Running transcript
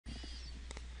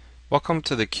Welcome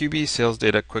to the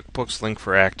QBSalesData QuickBooks Link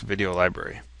for Act video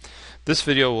library. This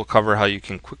video will cover how you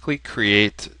can quickly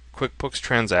create QuickBooks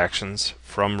transactions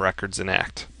from records in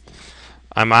Act.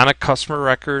 I'm on a customer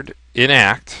record in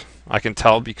Act. I can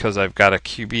tell because I've got a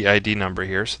QB ID number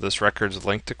here, so this record is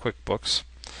linked to QuickBooks.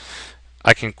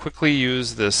 I can quickly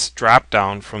use this drop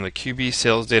down from the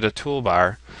QBSalesData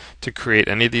toolbar to create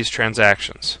any of these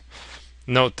transactions.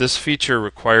 Note, this feature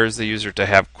requires the user to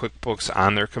have QuickBooks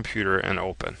on their computer and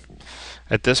open.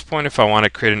 At this point, if I want to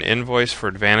create an invoice for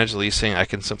Advantage Leasing, I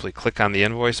can simply click on the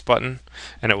Invoice button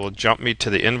and it will jump me to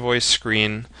the invoice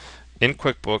screen in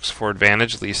QuickBooks for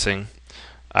Advantage Leasing.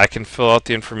 I can fill out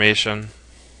the information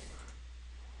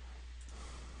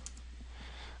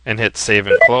and hit Save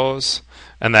and Close,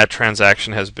 and that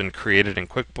transaction has been created in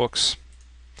QuickBooks.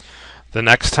 The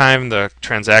next time the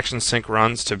transaction sync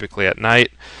runs, typically at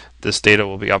night, this data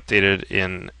will be updated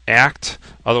in Act.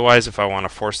 Otherwise, if I want to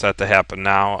force that to happen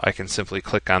now, I can simply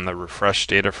click on the Refresh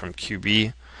Data from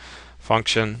QB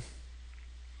function,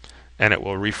 and it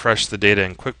will refresh the data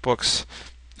in QuickBooks.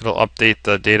 It'll update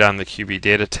the data on the QB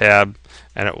Data tab,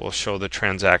 and it will show the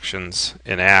transactions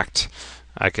in Act.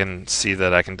 I can see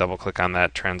that I can double click on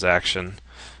that transaction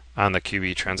on the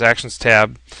QB Transactions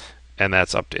tab, and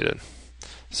that's updated.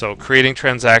 So creating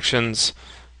transactions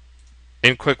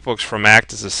in QuickBooks from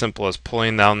Act is as simple as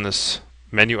pulling down this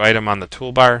menu item on the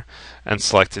toolbar and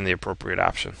selecting the appropriate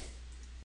option.